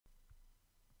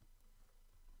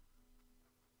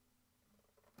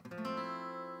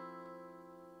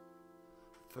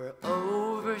For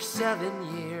over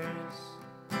 7 years,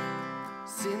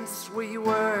 since we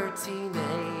were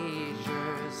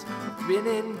teenagers, I've been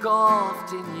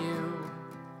engulfed in you,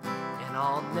 and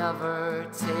I'll never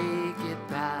take it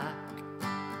back.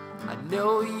 I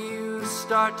know you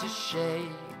start to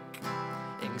shake,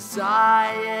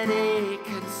 anxiety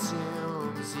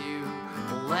consumes you.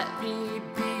 Let me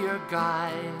be your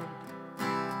guide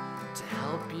to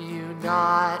help you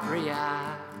not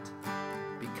react,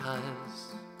 because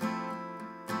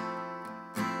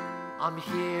I'm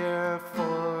here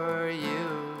for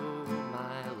you,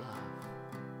 my love.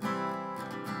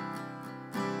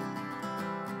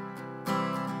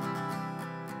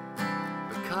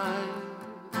 Because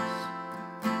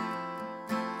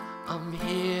I'm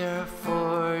here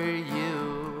for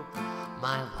you,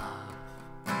 my love.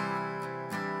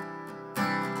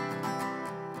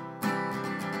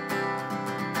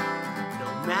 No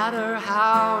matter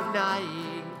how naive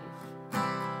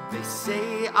they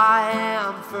say I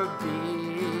am for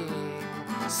being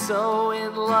so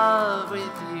in love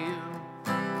with you,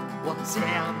 well,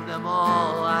 damn them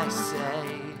all, I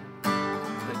say.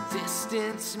 The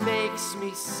distance makes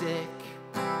me sick,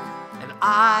 and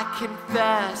I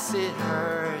confess it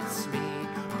hurts me,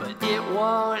 but it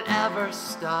won't ever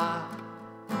stop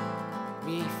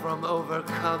me from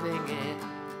overcoming it,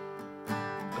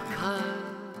 because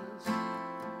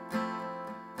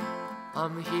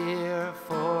I'm here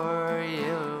for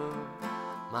you,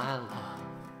 my love.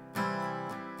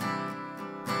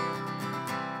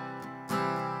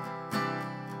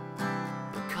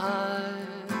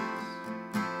 Because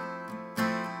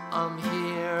I'm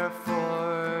here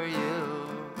for you,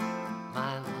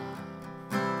 my love.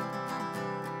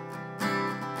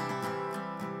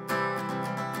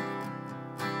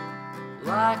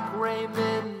 Like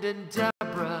Raymond and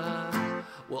Debra,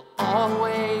 will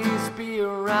always be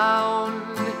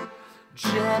around.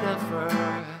 Jennifer,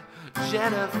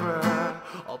 Jennifer,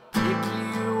 I'll pick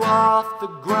you off the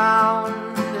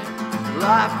ground.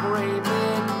 Like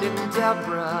Raymond and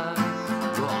Debra,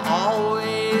 will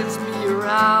always be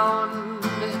around.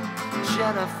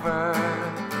 Jennifer,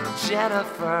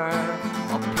 Jennifer,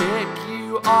 I'll pick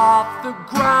you off the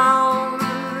ground.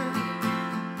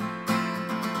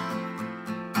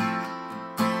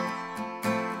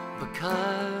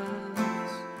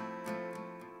 Because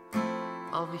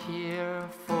I'm here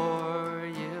for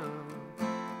you,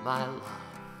 my love.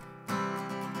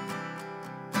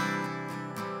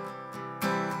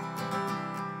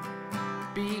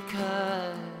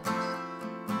 Because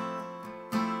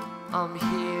I'm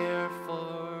here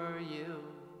for you,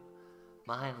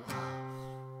 my love.